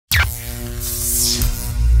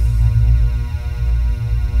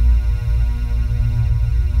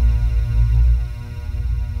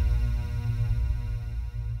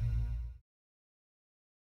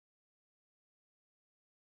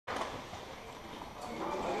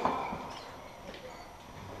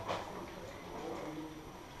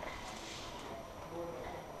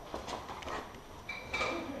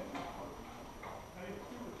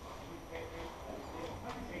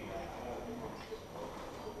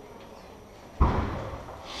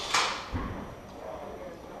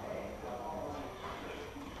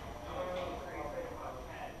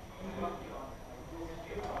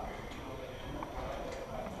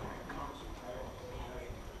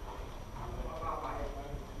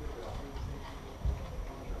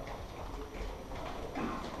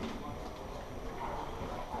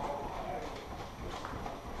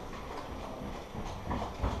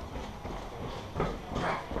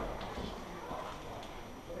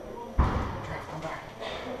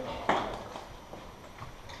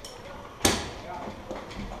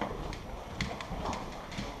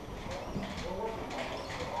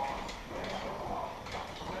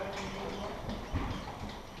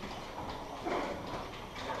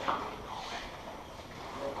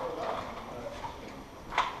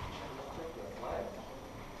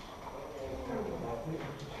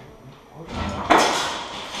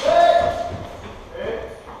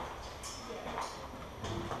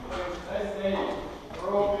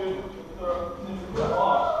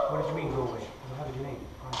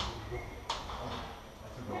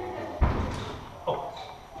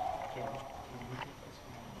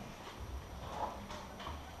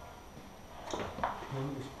then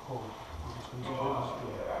you just pull. You just use your little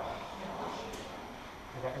speed.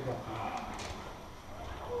 I got your gun.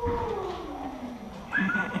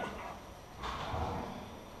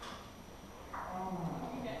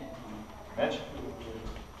 Mitch?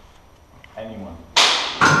 Anyone?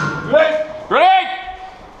 Grenade! Grenade!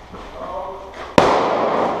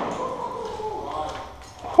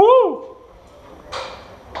 Whoo!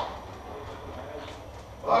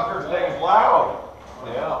 Fucker's thing's loud.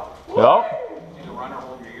 Yeah. Yep. Need a runner,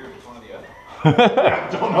 hold your ears, one or the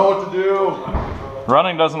other. Don't know what to do.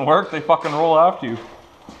 Running doesn't work, they fucking roll after you.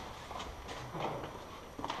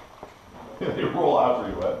 They roll after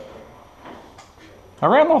you, what? I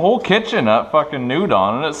ran the whole kitchen at fucking nude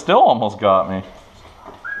on and it still almost got me.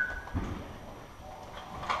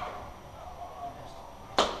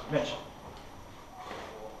 Mitch.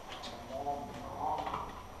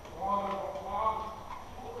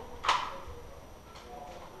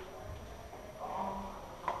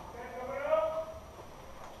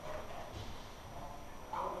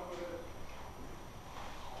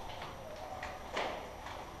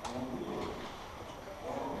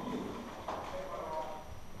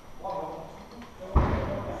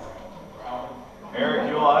 Eric,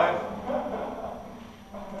 you alive?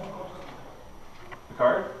 The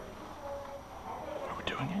card? Are we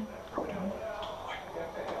doing it? Are we doing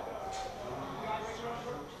it?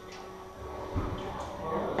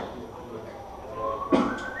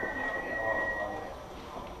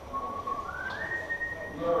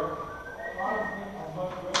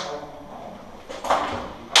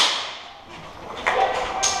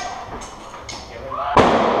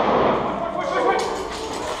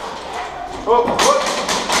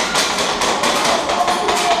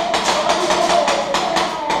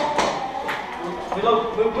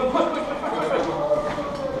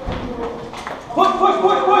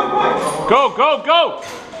 Go, go, go!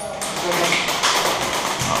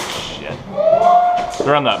 Oh shit.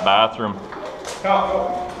 They're in that bathroom.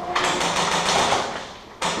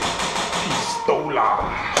 Pistola.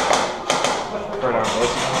 Right on,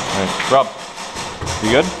 Right, Rob, you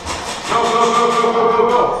good? Go, go, go, go, go,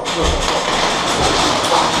 go, go.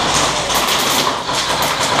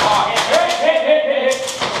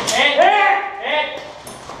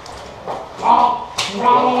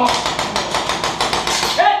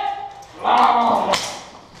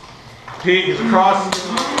 Pete, he's across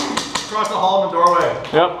the hall in the doorway.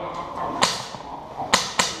 Yep.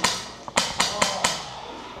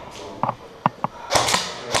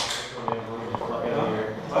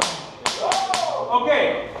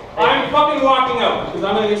 Okay, I'm fucking walking out because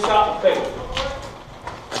I'm gonna get shot in the face.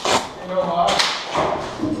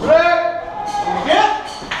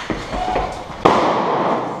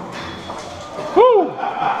 Woo!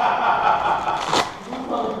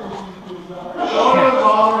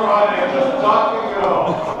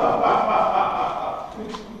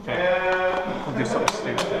 We'll do something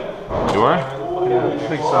stupid. You are? Yeah, I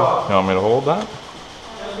think so. You want me to hold that?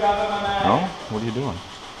 No? What are you doing?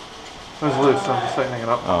 It was loose, so I'm just tightening it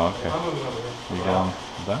up. Oh, okay. Are you going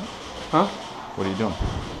with that? Huh? What are you doing?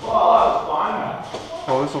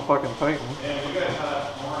 Oh, this will fucking tighten.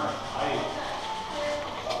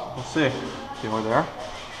 We'll see. See where they are?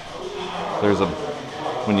 There's a,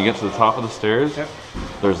 when you get to the top of the stairs, Yep.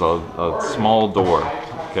 there's a small door,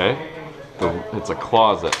 okay? It's a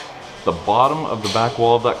closet. The bottom of the back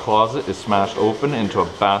wall of that closet is smashed open into a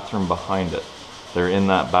bathroom behind it. They're in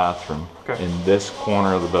that bathroom, Okay. in this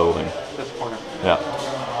corner of the building. This corner. Yeah.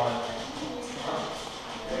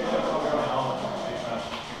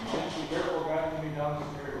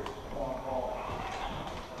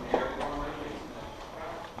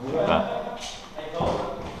 Like that.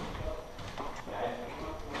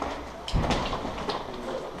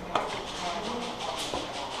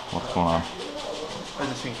 What's going on? I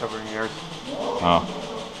just seen covering yours. Oh.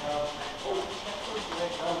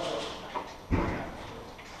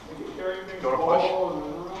 Go to push.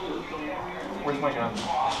 Where's my gun?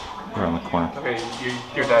 You're on the corner. Okay,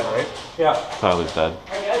 you're dead, right? Yeah. Tyler's dead.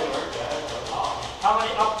 How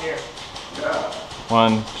many up here?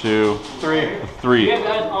 1, 2, 3. 3. You have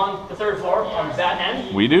guys on the third floor on that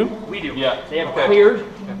end? We do? We do. Yeah. They have Okay. cleared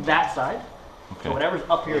that side. Okay. So whatever's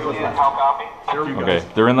up here is what's left. There we go. Okay,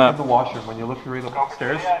 they're in In that. the washroom. When you look your way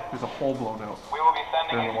upstairs, there's a hole blown out. We will be They're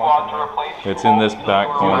sending in a the squad to washroom. replace you. It's in this back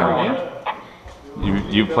corner.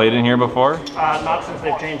 You played in here before? Not since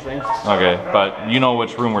they've changed things. Okay, but you know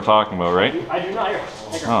which room we're talking about, right? I do not. Here.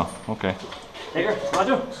 Take her. Oh, okay. Take her.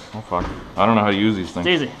 Roger. Oh fuck. I don't know how to use these It's things.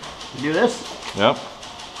 easy. You do this. Yep.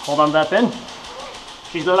 Hold on to that pin.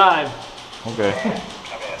 She's alive. Okay.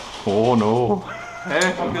 Oh no.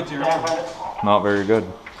 Hey, how good's your Not very good.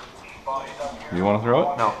 You want to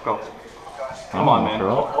throw it? No, go. Come on, man.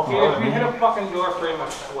 Throw it. Okay, if we hit a fucking door frame, I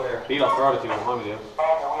swear. Pete, I'll throw it if you want me to.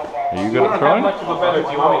 Are you We good don't at throwing? have much of a better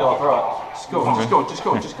If you want me to, I'll duo. throw it. Just go, just go, just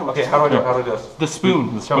go, just go. Okay, how do I do it? How do I do this? The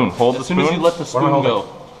spoon. The spoon. Hold the As soon as you spoon. let the spoon holding? go,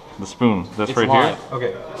 The spoon. This it's right live. here.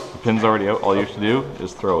 Okay. The pin's already out. All you have to do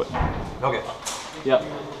is throw it. Okay. Yep.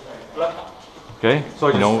 Okay? So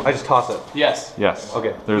I just toss it. Yes. Yes.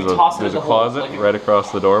 Okay. There's You toss it there's in a the hole, closet like- right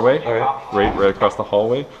across the doorway. Okay. Right across the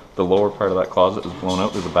hallway. The lower part of that closet is blown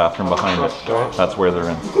out. There's a bathroom behind it. That's where they're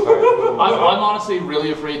in. I'm honestly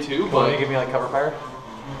really afraid too, Will but you give me like cover fire?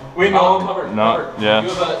 Wait, covered. No, Covered. yeah. You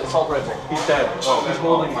have an assault rifle. He's dead. Oh, he's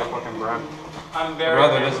holding my fucking brand. I'm I'd very.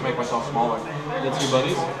 rather this make myself smaller. That's your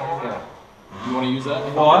buddies. Yeah. You want to use that?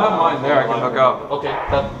 Well, I have mine there. I can hook up. Okay,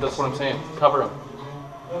 that's what I'm saying. Cover him.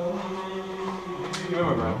 Give me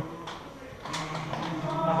my brand.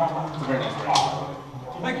 It's a very nice brand.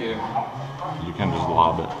 Thank you. You can just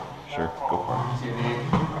lob it. Sure, go for it.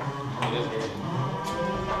 It is very.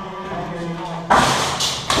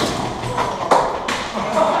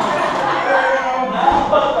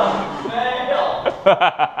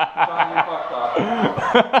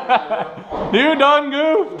 You done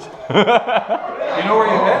goofed! You know where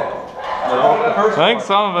you hit? No. The first I think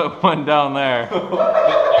some of it went down there. Where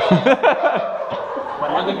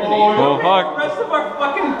the grenade? Well, The fuck. rest of our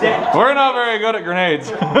fucking deck. We're not very good at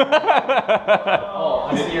grenades. Oh,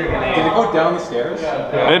 I see your grenade. Did it go down the stairs?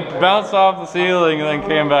 It bounced off the ceiling and then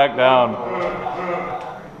came back down.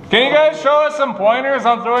 Can you guys show us some pointers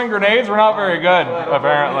on throwing grenades? We're not very good,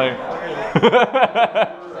 apparently. On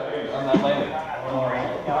that landing.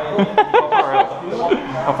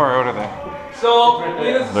 How far out are they? So,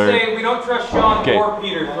 needless to There. say, we don't trust Sean Okay. or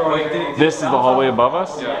Peter throwing grenades. This is the hallway above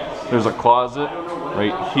us. There's a closet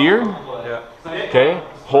right here. Yeah. Okay,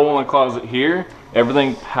 hole in the closet here.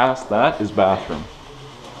 Everything past that is bathroom.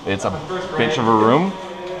 It's a bitch of a room.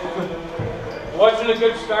 Wasn't a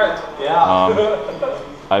good start.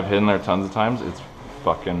 I've hidden there tons of times. It's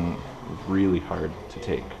fucking really hard to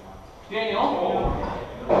take. Daniel.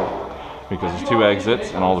 Because there's 2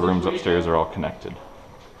 exits and all the rooms upstairs are all connected.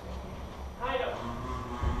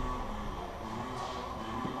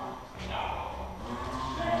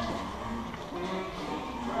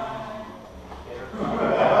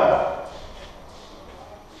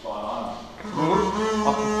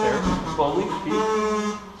 Up the stairs, slowly, Pete,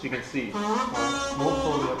 so you can see. Move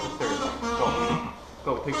slowly up the stairs. Go.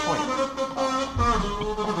 Go, take point.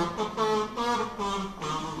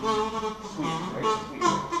 Sweet, right?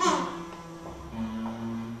 Sweet.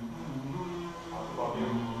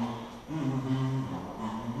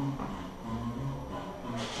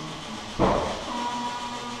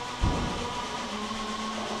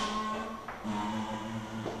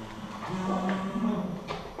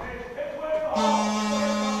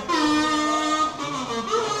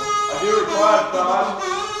 I do request, Todd.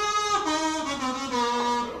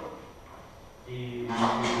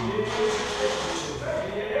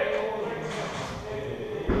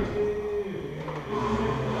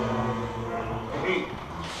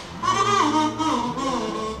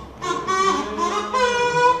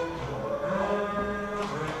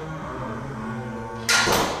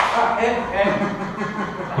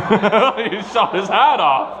 You shot his hat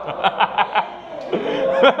off.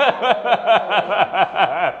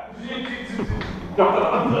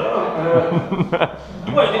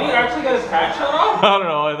 What, did he actually get his hat shot off? I don't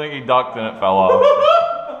know, I think he ducked and it fell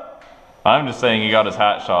off. I'm just saying he got his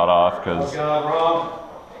hat shot off because God, Rob.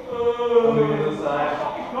 Come to the side.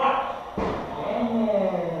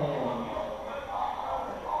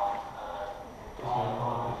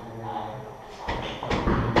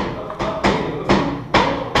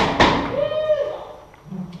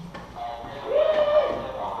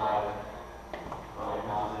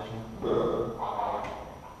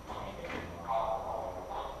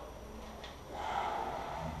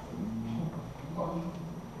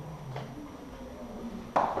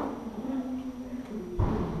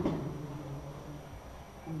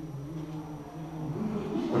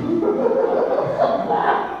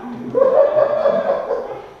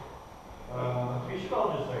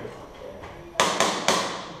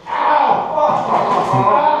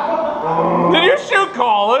 Did you shoot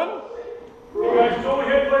Colin? You guys, just only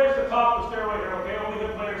hit players at the top of the stairway here, okay? Only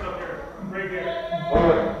hit players up here, right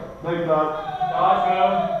here. Thank God. Dodge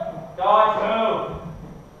move. Dodge move.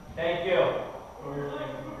 Thank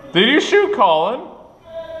you. Did you shoot Colin?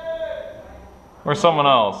 Or someone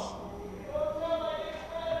else?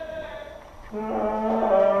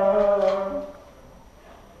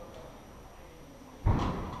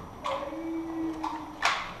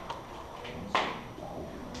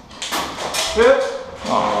 Hit.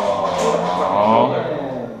 Oh. Oh.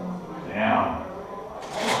 Damn.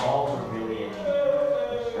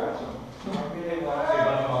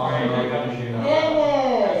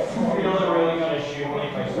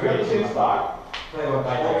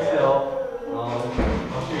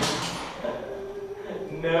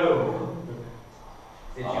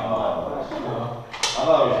 I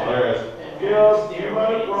thought it was hilarious. Yeah, do you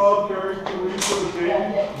mind if Rob carries police for the baby? I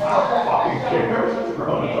don't fucking care. It's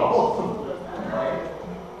grown adults.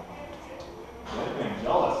 I'm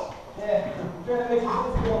jealous.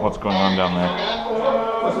 What's going on down there?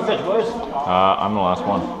 What's the pitch, boys? I'm the last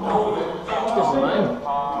one. This is mine.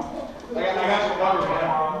 I got your covered,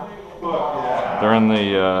 man. Look, yeah. They're in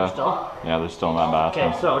the, Still? yeah, they're still in that bathroom.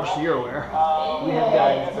 Okay, so just so you're aware, we have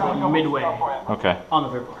guys midway Okay, on the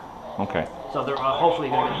third floor. okay. So they're hopefully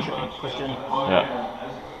going to get pushed in Yeah.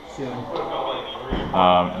 soon.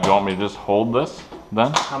 Do you want me to just hold this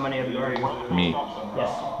then? How many of you are you? Me. Yes.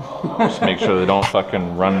 Just make sure they don't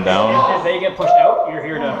fucking run down. If they get pushed out, you're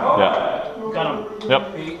here to Yeah. got them. Yep. How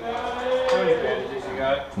many bandages you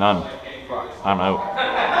got? None. I'm out.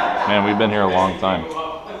 Man, we've been here a long time.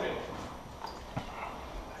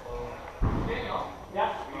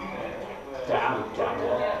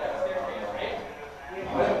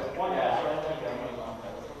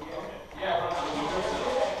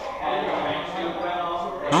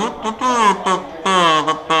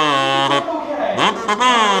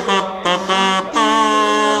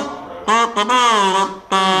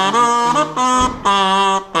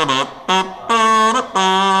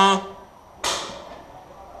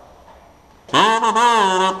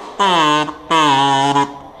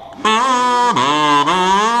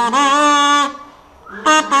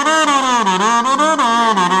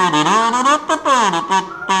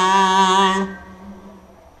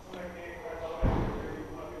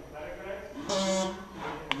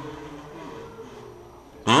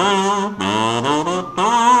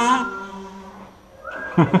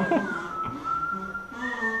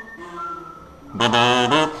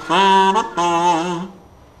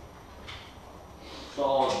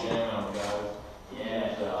 Solid jam, guys.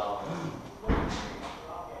 Yeah.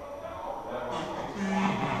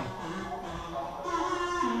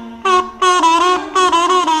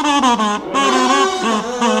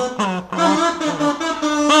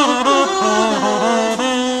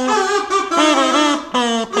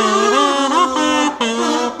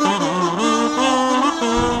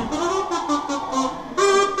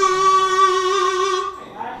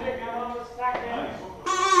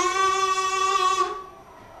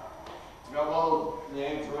 Got one little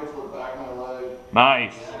yank right to the back of my leg.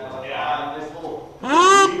 Nice. Yeah, this little.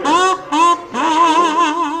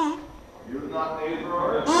 You're not paid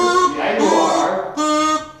for it? Yeah, you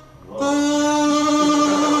are.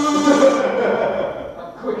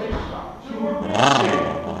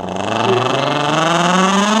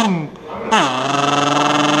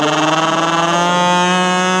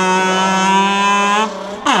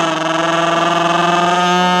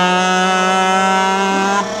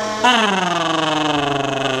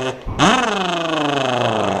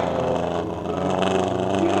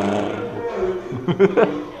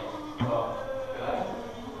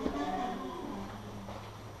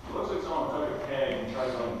 Looks like someone took a keg and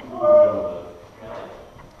tried to move it.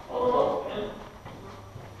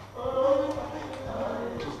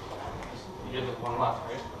 You did the one last,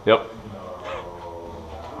 right? Yep.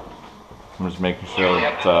 I'm just making sure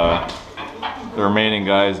that the remaining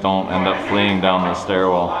guys don't end up fleeing down the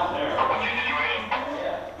stairwell. Down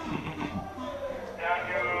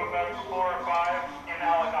to about 4 or 5 in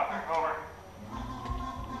helicopter. Over.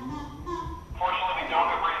 Fortunately, we don't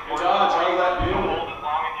have reinforcements. Dodge, how did that do? Hold as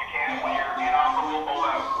long as you can when you're in off the we'll pull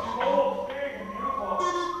out. Oh, big and beautiful.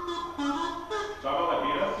 Talk about that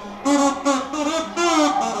beat us.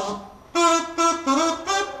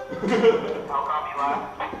 How copy last?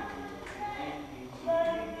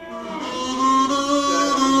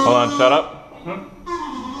 Hold on, shut up.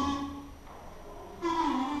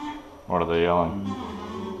 What are they yelling?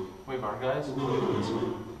 Wait, our guys?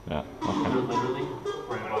 Yeah, They're okay. literally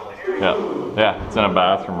right above us. Yeah, yeah, it's in a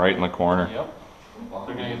bathroom right in the corner. Yep.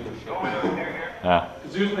 They're gonna get their shit. Yeah.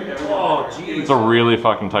 Oh, jeez. It's a really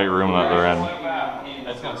fucking tight room that they're in.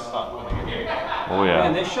 That's gonna suck when they get here. Oh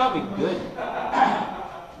Man, yeah. they shot me good.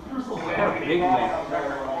 They're big, man.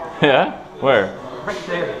 Yeah? Where? Right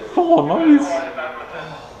there. Oh, nice.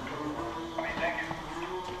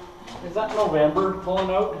 Is that November pulling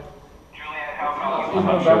out? Juliet, how copy? Is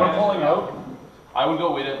November pulling out? I would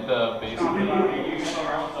go wait at the base. And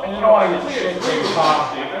you don't want to get shit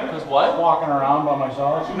caught Cause what? walking around by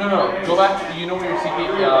myself. No, no. Go back. You know where your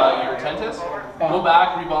CP, your tent is? Go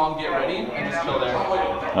back, rebomb, get ready, and just chill there.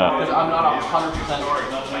 Because I'm not 100%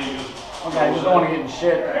 sure. Okay, I just don't want to get in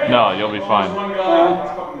shit. No, you'll be fine.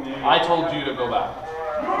 I told you to go back.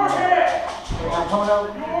 I'm coming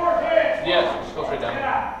out. Yeah, just go straight down.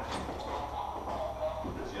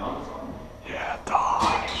 Yeah,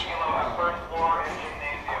 dodge.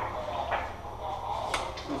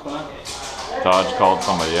 Dodge called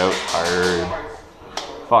somebody out hard.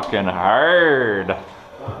 Fucking hard.